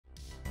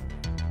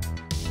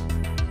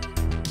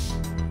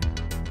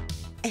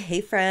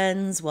Hey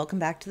friends, welcome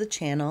back to the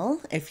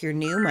channel. If you're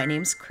new, my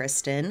name's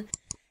Kristen,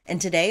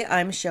 and today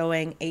I'm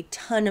showing a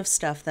ton of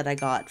stuff that I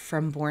got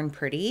from Born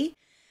Pretty.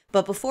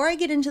 But before I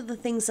get into the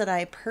things that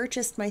I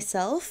purchased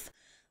myself,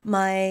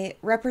 my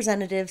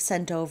representative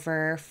sent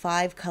over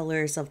 5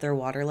 colors of their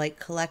Waterlight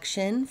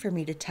collection for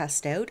me to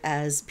test out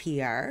as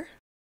PR.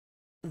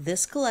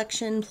 This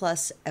collection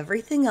plus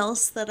everything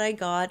else that I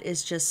got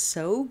is just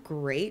so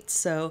great,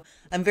 so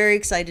I'm very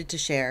excited to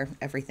share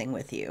everything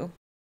with you.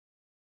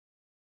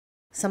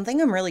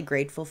 Something I'm really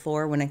grateful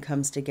for when it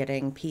comes to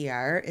getting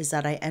PR is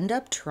that I end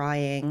up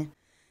trying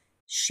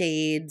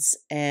shades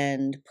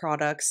and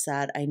products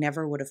that I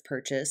never would have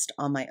purchased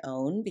on my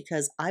own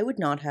because I would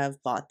not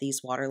have bought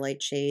these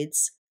Waterlight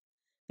shades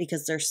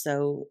because they're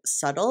so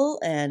subtle,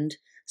 and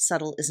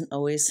subtle isn't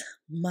always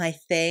my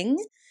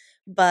thing.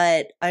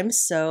 But I'm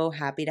so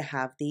happy to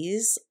have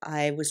these.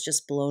 I was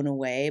just blown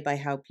away by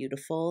how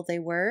beautiful they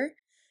were.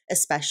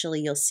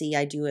 Especially, you'll see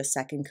I do a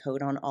second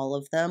coat on all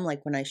of them.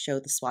 Like when I show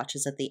the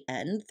swatches at the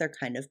end, they're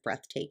kind of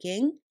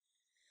breathtaking.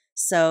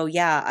 So,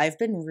 yeah, I've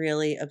been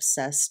really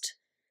obsessed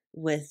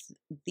with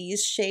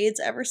these shades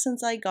ever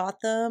since I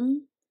got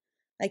them.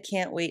 I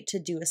can't wait to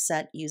do a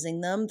set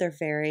using them. They're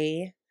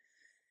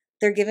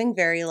giving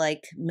very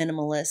like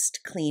minimalist,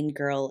 clean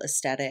girl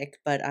aesthetic,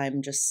 but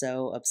I'm just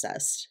so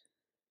obsessed.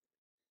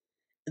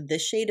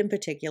 This shade in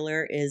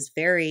particular is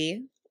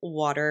very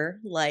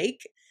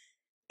water-like.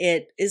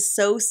 It is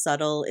so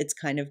subtle, it's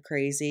kind of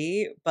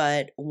crazy,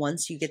 but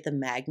once you get the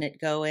magnet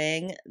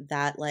going,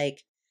 that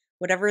like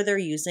whatever they're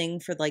using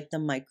for like the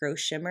micro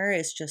shimmer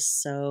is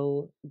just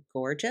so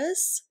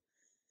gorgeous.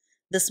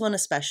 This one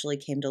especially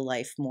came to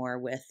life more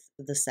with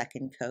the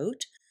second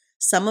coat.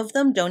 Some of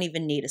them don't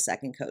even need a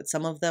second coat.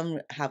 Some of them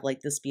have like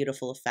this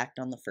beautiful effect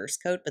on the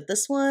first coat, but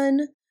this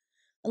one,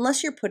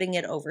 unless you're putting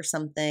it over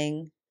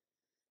something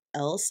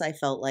else, I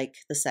felt like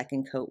the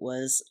second coat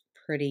was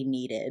pretty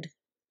needed.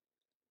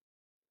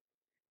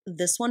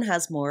 This one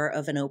has more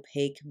of an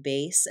opaque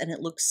base and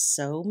it looks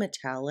so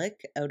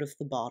metallic out of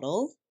the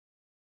bottle.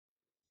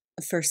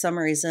 For some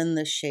reason,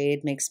 the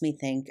shade makes me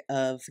think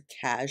of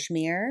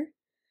cashmere.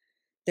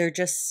 They're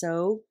just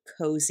so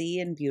cozy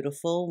and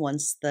beautiful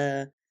once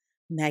the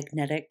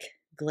magnetic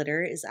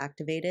glitter is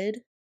activated.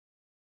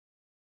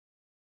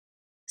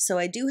 So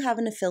I do have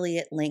an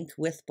affiliate link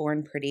with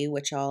Born Pretty,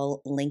 which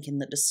I'll link in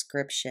the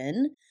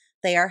description.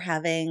 They are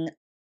having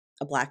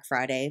a Black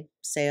Friday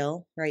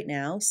sale right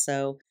now,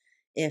 so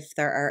if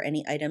there are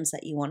any items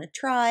that you want to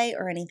try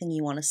or anything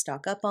you want to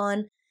stock up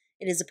on,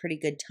 it is a pretty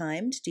good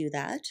time to do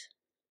that.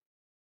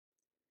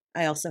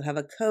 I also have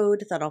a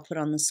code that I'll put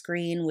on the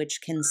screen, which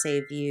can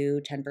save you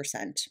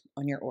 10%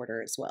 on your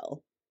order as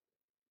well.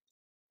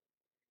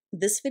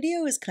 This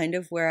video is kind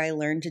of where I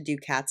learned to do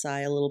cat's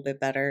eye a little bit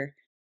better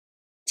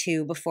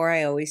too. Before,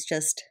 I always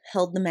just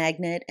held the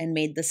magnet and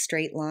made the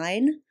straight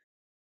line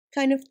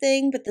kind of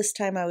thing, but this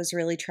time I was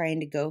really trying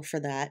to go for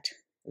that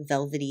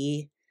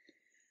velvety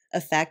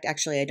effect.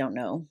 Actually, I don't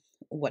know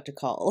what to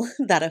call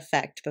that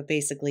effect, but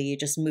basically you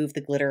just move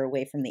the glitter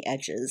away from the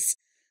edges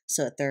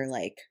so that they're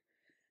like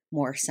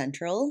more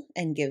central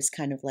and gives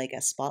kind of like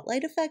a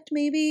spotlight effect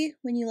maybe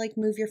when you like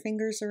move your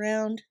fingers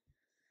around.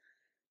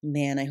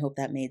 Man, I hope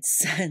that made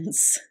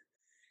sense.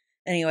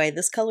 Anyway,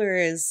 this color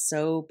is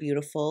so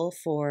beautiful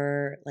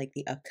for like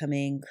the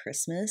upcoming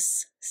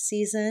Christmas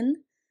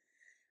season.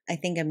 I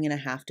think I'm gonna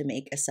have to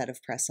make a set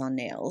of press-on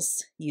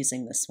nails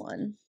using this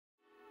one.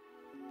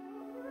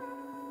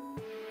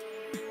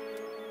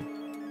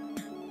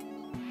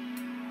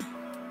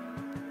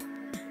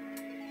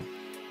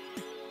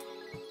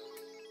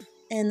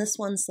 And this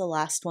one's the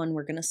last one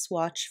we're gonna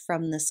swatch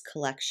from this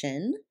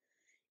collection.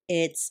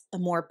 It's a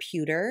more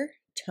pewter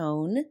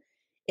tone.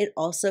 It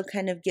also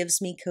kind of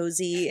gives me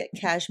cozy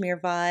cashmere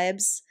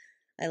vibes.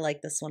 I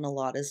like this one a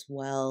lot as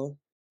well.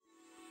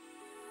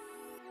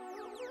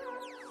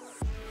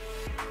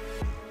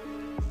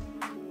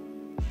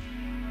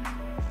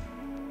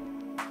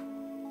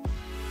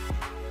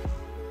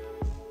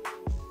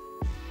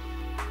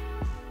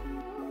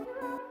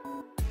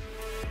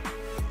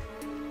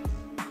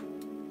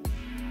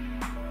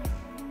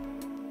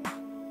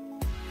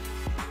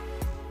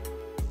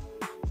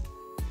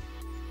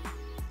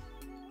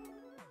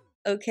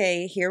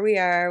 Okay, here we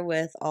are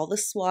with all the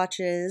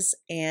swatches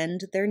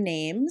and their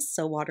names.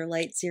 So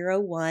Waterlight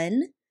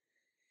 01.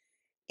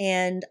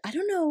 And I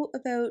don't know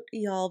about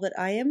y'all, but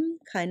I am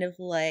kind of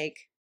like,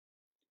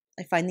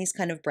 I find these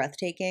kind of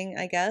breathtaking,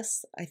 I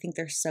guess. I think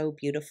they're so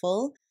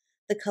beautiful.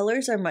 The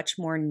colors are much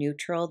more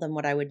neutral than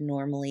what I would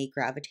normally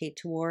gravitate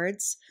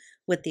towards,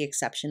 with the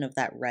exception of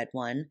that red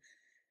one.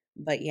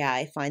 But yeah,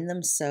 I find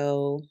them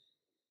so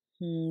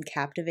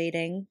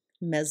captivating,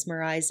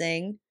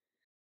 mesmerizing.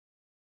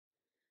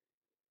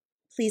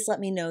 Please let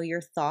me know your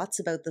thoughts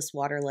about this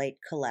Waterlight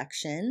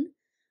collection.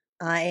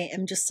 I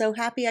am just so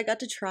happy I got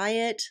to try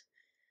it.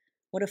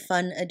 What a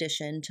fun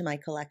addition to my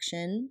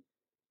collection.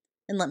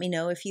 And let me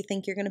know if you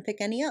think you're going to pick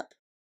any up.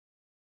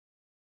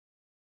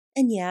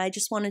 And yeah, I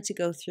just wanted to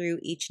go through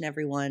each and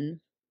every one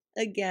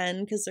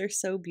again because they're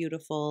so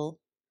beautiful.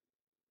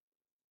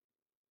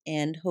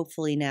 And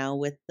hopefully now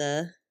with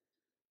the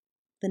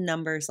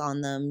numbers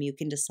on them, you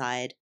can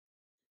decide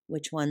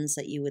which ones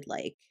that you would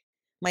like.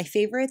 My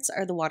favorites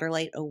are the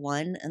Waterlight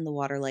 01 and the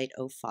Waterlight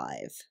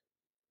 05.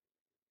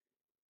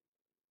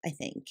 I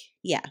think.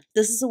 Yeah,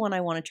 this is the one I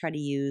want to try to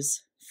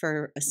use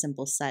for a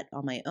simple set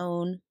on my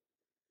own.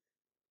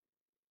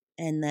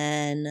 And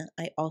then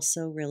I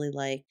also really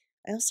like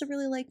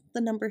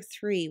the number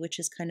 3, which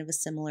is kind of a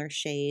similar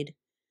shade.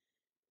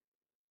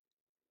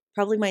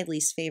 Probably my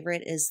least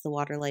favorite is the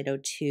Waterlight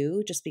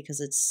 02, just because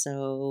it's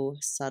so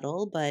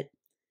subtle, but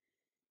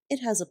it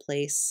has a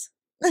place.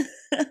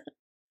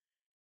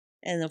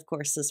 And of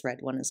course, this red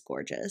one is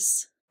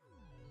gorgeous.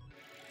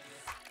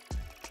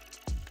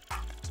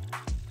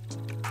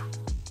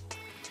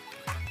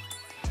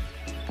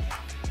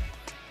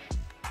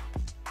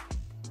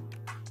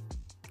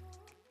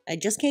 I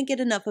just can't get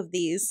enough of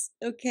these.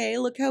 Okay,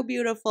 look how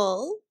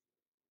beautiful.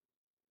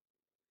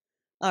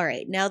 All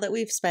right, now that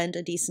we've spent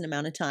a decent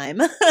amount of time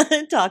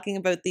talking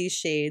about these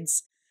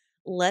shades,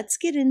 let's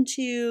get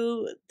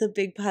into the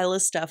big pile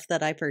of stuff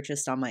that I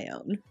purchased on my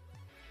own.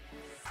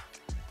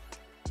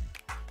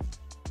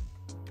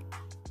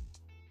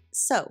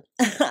 So,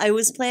 I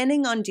was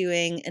planning on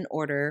doing an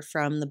order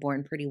from the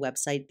Born Pretty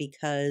website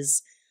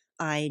because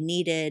I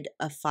needed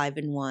a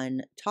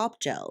 5-in-1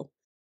 top gel.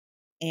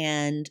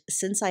 And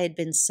since I had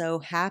been so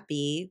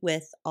happy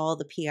with all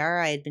the PR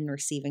I had been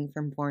receiving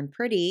from Born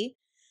Pretty,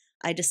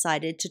 I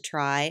decided to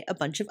try a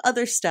bunch of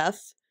other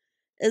stuff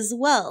as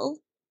well.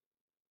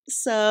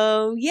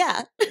 So,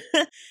 yeah.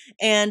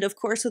 And of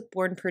course, with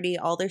Born Pretty,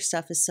 all their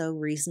stuff is so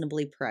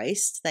reasonably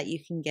priced that you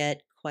can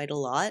get quite a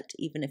lot,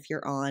 even if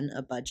you're on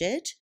a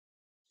budget.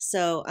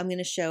 So, I'm going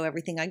to show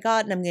everything I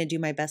got, and I'm going to do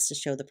my best to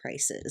show the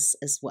prices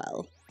as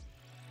well.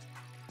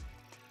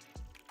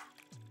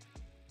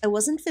 I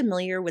wasn't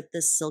familiar with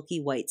this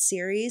Silky White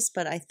series,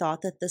 but I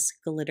thought that this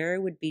glitter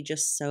would be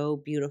just so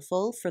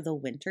beautiful for the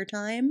winter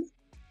time.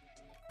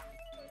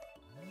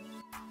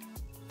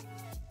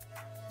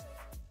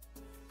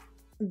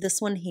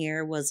 This one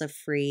here was a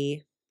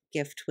free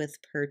gift with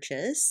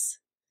purchase,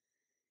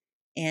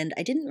 and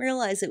I didn't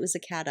realize it was a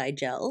cat eye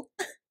gel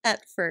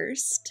at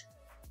first.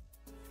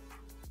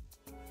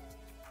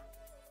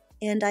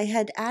 And I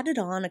had added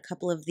on a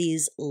couple of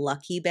these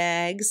lucky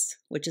bags,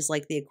 which is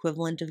like the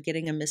equivalent of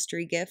getting a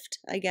mystery gift,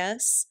 I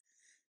guess.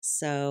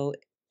 So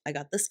I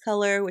got this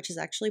color, which is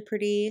actually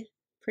pretty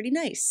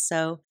nice.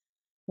 So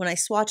when I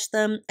swatched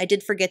them, I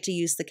did forget to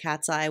use the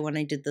cat's eye when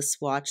I did the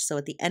swatch. So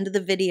at the end of the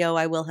video,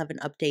 I will have an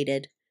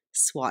updated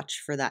swatch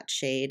for that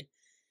shade.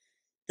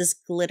 This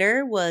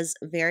glitter was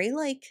very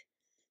like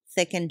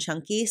thick and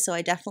chunky, so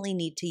I definitely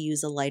need to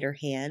use a lighter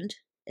hand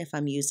if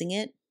I'm using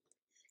it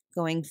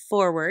going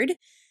forward.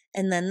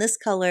 And then this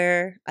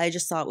color, I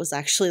just thought was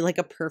actually like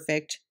a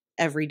perfect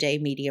everyday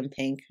medium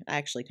pink. I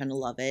actually kind of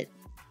love it.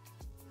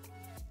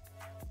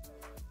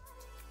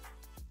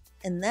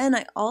 And then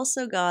I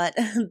also got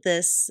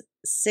this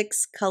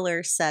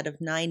 6-color set of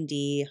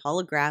 9D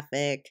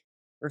holographic,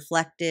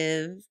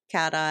 reflective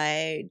cat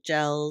eye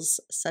gels.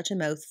 Such a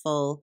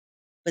mouthful.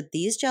 But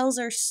these gels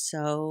are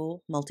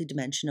so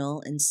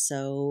multidimensional and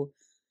so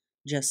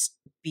just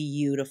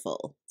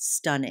beautiful,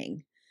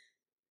 stunning.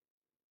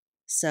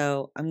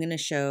 So I'm going to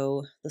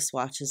show the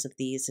swatches of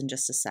these in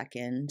just a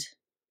second.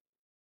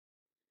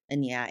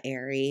 And yeah,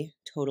 Aerie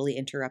totally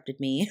interrupted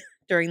me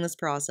during this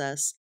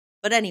process.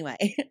 But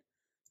anyway,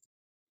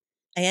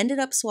 I ended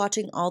up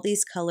swatching all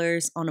these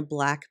colors on a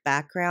black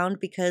background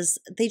because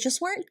they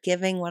just weren't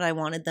giving what I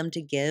wanted them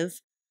to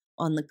give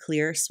on the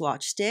clear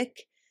swatch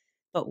stick.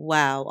 But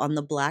wow, on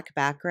the black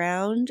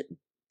background,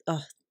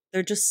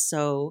 they're just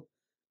so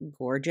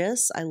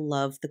gorgeous. I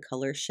love the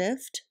color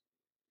shift.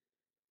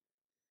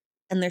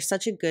 And there's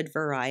such a good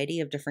variety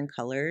of different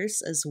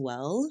colors as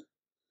well.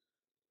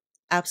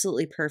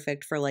 Absolutely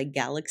perfect for like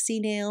galaxy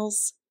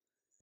nails.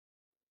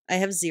 I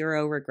have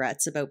zero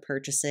regrets about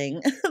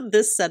purchasing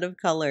this set of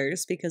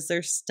colors because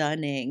they're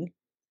stunning.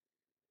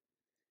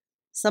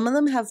 Some of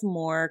them have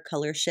more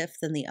color shift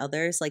than the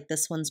others. Like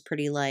this one's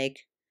pretty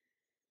like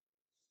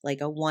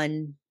a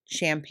one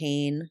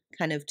champagne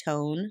kind of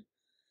tone.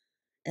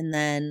 And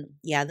then,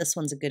 yeah, this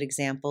one's a good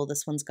example.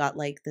 This one's got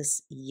like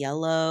this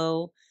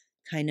yellow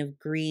kind of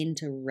green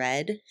to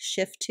red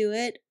shift to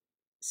it.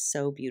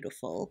 So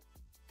beautiful.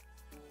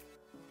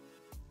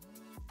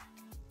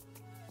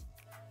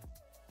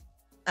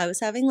 I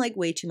was having like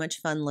way too much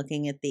fun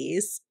looking at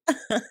these.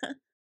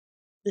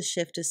 The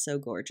shift is so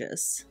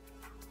gorgeous.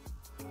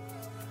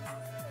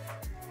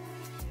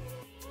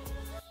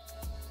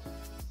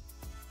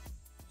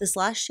 This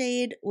last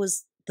shade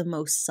was the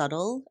most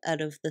subtle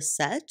out of the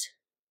set,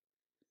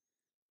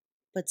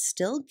 but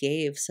still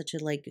gave such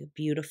a like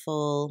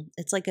beautiful,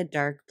 it's like a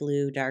dark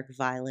blue, dark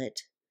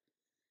violet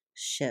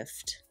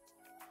shift.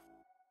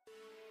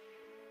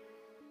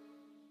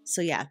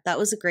 So yeah, that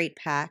was a great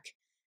pack.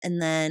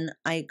 And then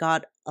I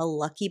got a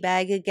lucky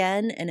bag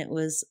again, and it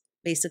was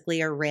basically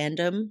a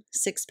random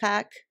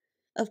 6-pack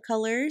of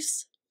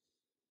colors.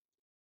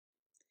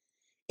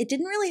 It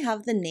didn't really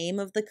have the name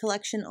of the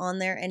collection on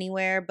there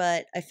anywhere,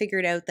 but I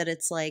figured out that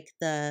it's like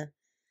the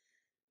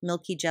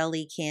Milky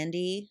Jelly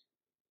candy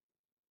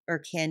or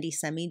candy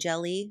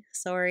semi-jelly,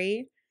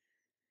 sorry.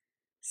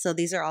 So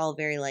these are all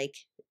very like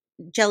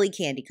jelly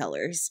candy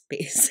colors,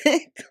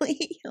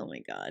 basically. Oh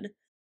my god.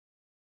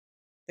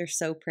 They're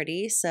so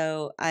pretty.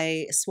 So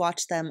I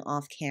swatched them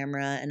off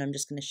camera and I'm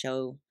just going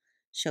to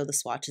show the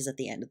swatches at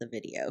the end of the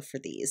video for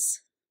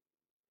these.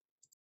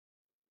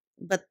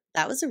 But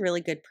that was a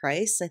really good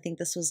price. I think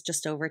this was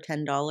just over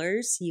 $10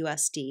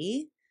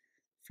 USD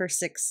for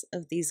 6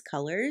 of these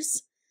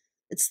colors.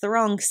 It's the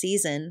wrong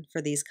season for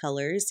these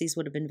colors. These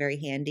would have been very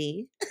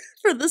handy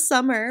for the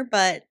summer,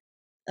 but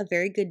a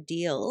very good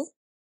deal.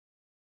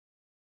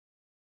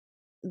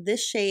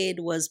 This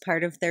shade was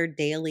part of their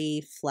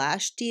daily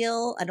flash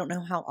deal. I don't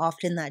know how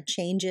often that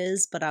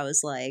changes, but I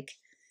was like,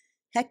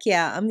 heck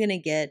yeah, I'm gonna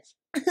get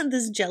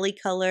this jelly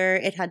color.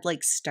 It had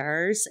like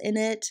stars in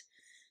it,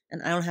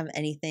 and I don't have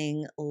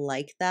anything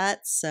like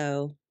that.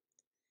 So,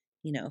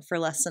 you know, for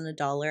less than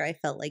 $1, I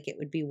felt like it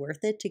would be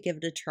worth it to give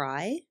it a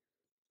try.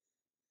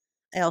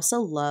 I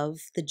also love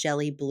the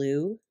jelly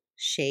blue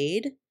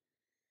shade.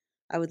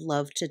 I would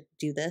love to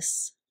do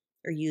this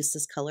or use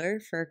this color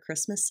for a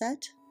Christmas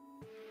set.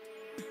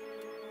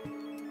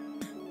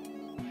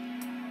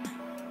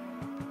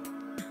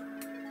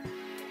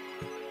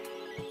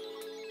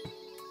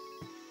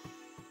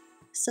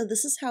 So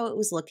this is how it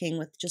was looking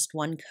with just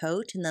one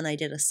coat, and then I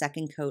did a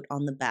second coat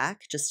on the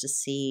back just to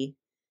see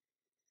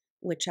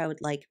which I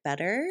would like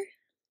better.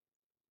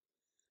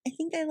 I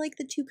think I like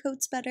the 2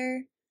 coats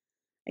better.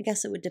 I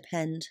guess it would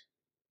depend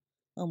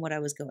on what I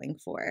was going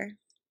for.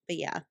 But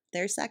yeah,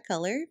 there's that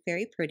color,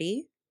 very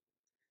pretty.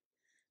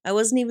 I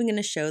wasn't even going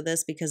to show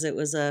this because it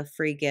was a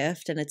free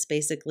gift, and it's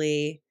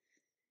basically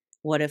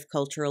what if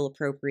cultural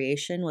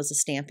appropriation was a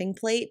stamping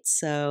plate,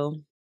 so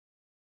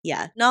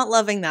yeah, not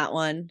loving that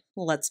one.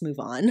 Let's move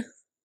on.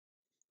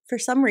 For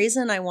some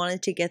reason, I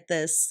wanted to get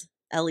this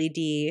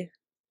LED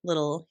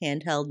little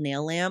handheld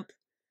nail lamp.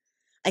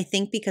 I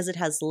think because it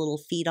has the little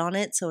feet on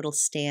it, so it'll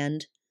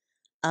stand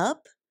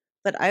up.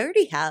 But I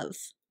already have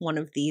one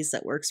of these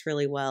that works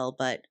really well,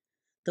 but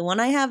the one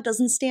I have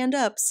doesn't stand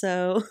up,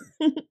 so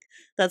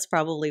that's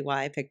probably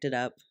why I picked it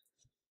up.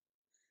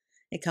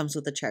 It comes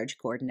with a charge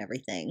cord and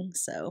everything,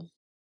 so.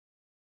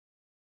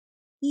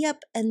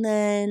 Yep, and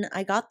then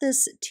I got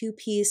this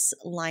 2-piece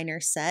liner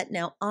set.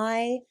 Now,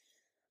 I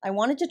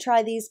wanted to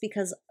try these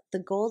because the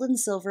gold and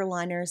silver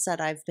liners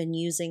that I've been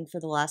using for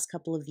the last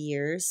couple of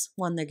years,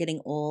 one, they're getting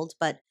old,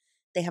 but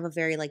they have a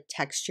very like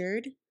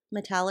textured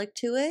metallic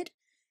to it.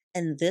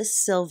 And this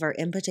silver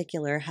in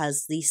particular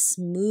has the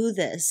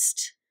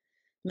smoothest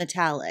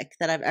metallic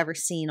that I've ever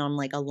seen on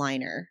like a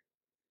liner,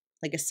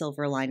 like a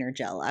silver liner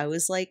gel. I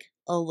was like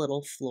a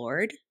little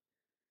floored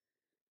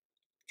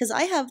because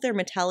I have their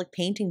metallic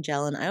painting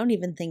gel and I don't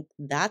even think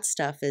that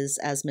stuff is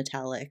as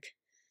metallic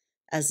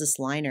as this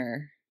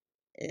liner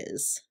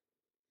is.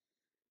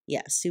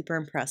 Yeah, super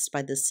impressed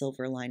by this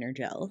silver liner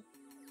gel.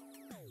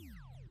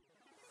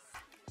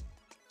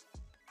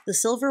 The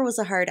silver was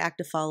a hard act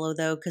to follow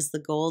though, because the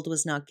gold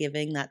was not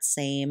giving that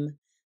same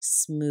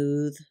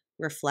smooth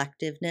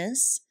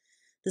reflectiveness.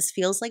 This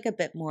feels like a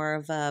bit more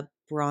of a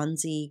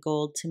bronzy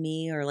gold to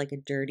me, or like a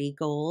dirty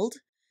gold,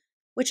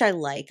 which I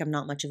like. I'm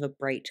not much of a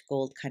bright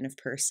gold kind of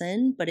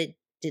person, but it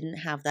didn't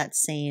have that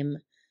same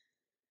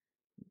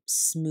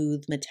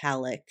smooth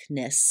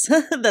metallicness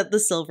that the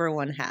silver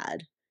one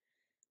had.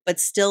 But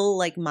still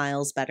like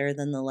miles better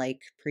than the like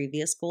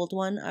previous gold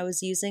one I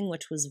was using,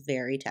 which was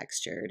very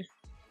textured.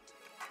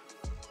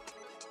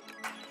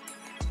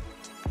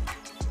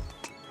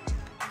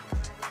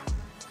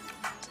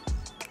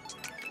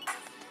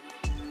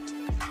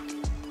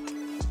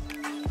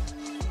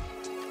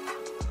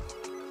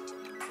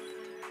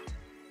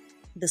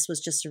 This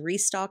was just a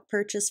restock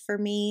purchase for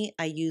me.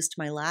 I used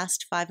my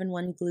last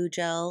 5-in-1 glue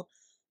gel,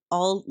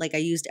 I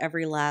used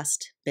every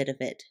last bit of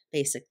it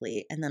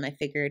basically. And then I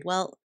figured,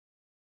 well,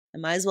 I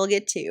might as well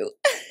get 2.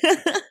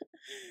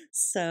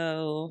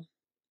 So,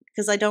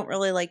 because I don't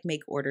really like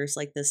make orders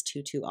like this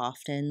too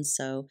often.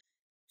 So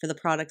for the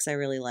products I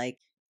really like,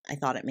 I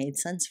thought it made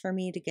sense for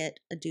me to get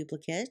a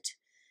duplicate.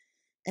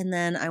 And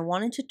then I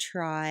wanted to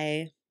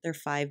try their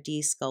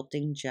 5D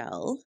sculpting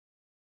gel.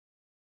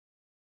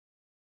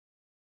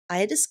 I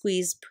had to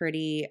squeeze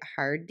pretty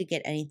hard to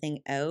get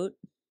anything out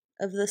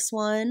of this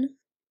one.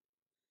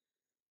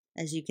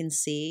 As you can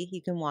see,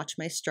 you can watch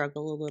my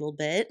struggle a little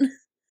bit.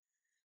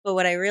 But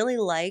what I really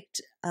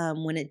liked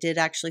when it did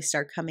actually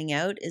start coming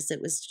out is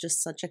it was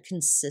just such a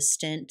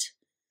consistent,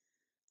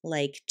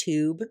 like,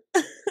 tube.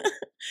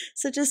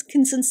 Such a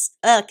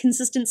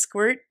consistent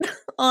squirt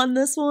on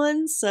this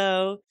one.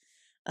 So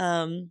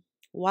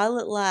while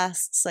it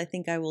lasts, I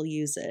think I will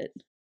use it.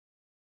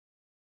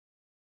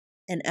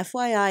 And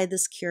FYI,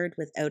 this cured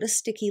without a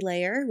sticky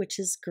layer, which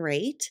is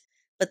great.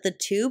 But the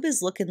tube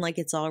is looking like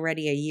it's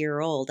already a year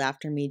old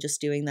after me just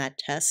doing that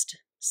test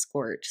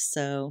squirt.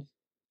 So,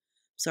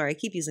 sorry, I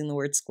keep using the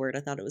word squirt.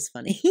 I thought it was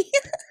funny.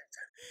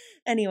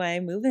 Anyway,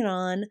 moving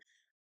on.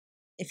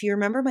 If you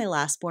remember my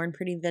last Born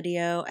Pretty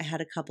video, I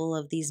had a couple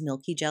of these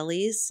Milky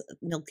Jellies.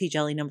 Milky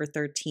Jelly number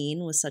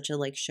 13 was such a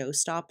like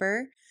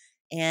showstopper,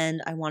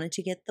 and I wanted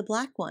to get the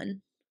black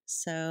one.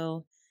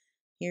 So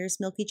here's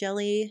Milky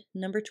Jelly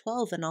number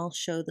 12, and I'll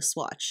show the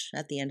swatch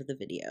at the end of the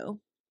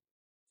video.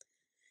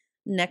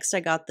 Next, I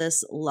got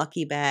this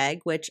Lucky Bag,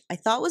 which I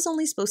thought was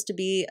only supposed to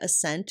be a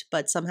cent,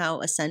 but somehow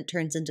a cent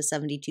turns into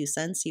 72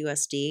 cents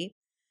USD.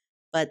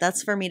 But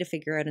that's for me to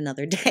figure out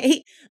another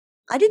day.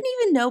 I didn't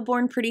even know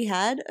Born Pretty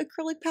had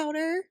acrylic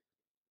powder,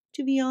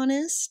 to be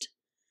honest.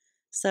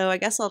 So I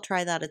guess I'll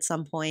try that at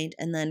some point.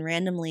 And then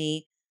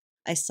randomly,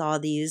 I saw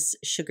these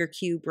sugar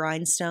cube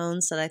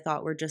rhinestones that I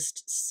thought were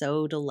just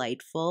so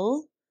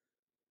delightful.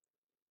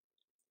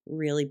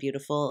 Really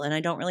beautiful. And I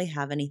don't really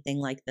have anything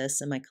like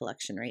this in my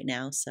collection right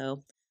now,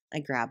 so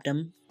I grabbed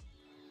them.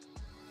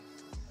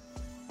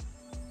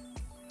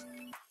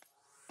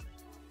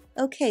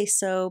 Okay,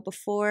 so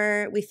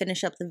before we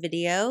finish up the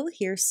video,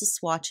 here's the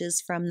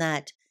swatches from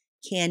that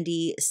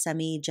Candy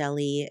Semi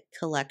Jelly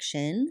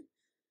collection.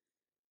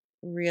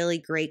 Really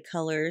great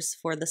colors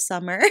for the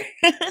summer.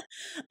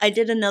 I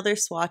did another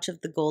swatch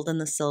of the gold and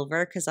the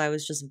silver because I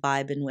was just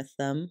vibing with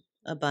them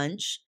a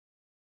bunch.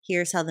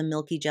 Here's how the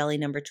Milky Jelly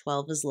number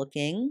 12 is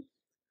looking.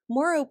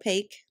 More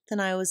opaque than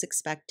I was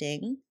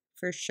expecting,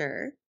 for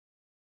sure.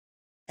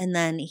 And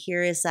then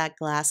here is that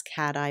Glass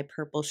Cat Eye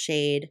purple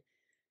shade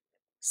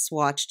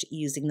swatched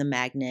using the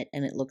magnet,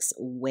 and it looks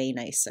way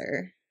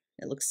nicer.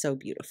 It looks so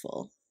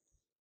beautiful.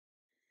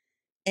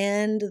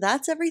 And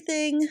that's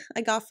everything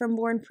I got from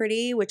Born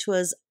Pretty, which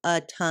was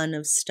a ton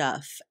of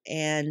stuff.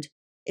 And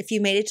if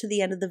you made it to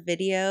the end of the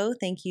video,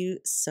 thank you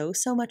so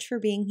much for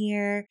being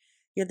here.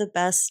 You're the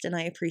best, and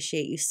I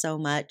appreciate you so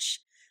much.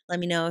 Let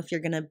me know if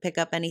you're going to pick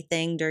up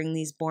anything during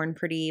these Born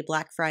Pretty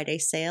Black Friday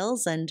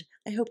sales, and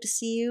I hope to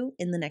see you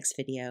in the next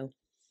video.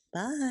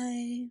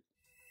 Bye!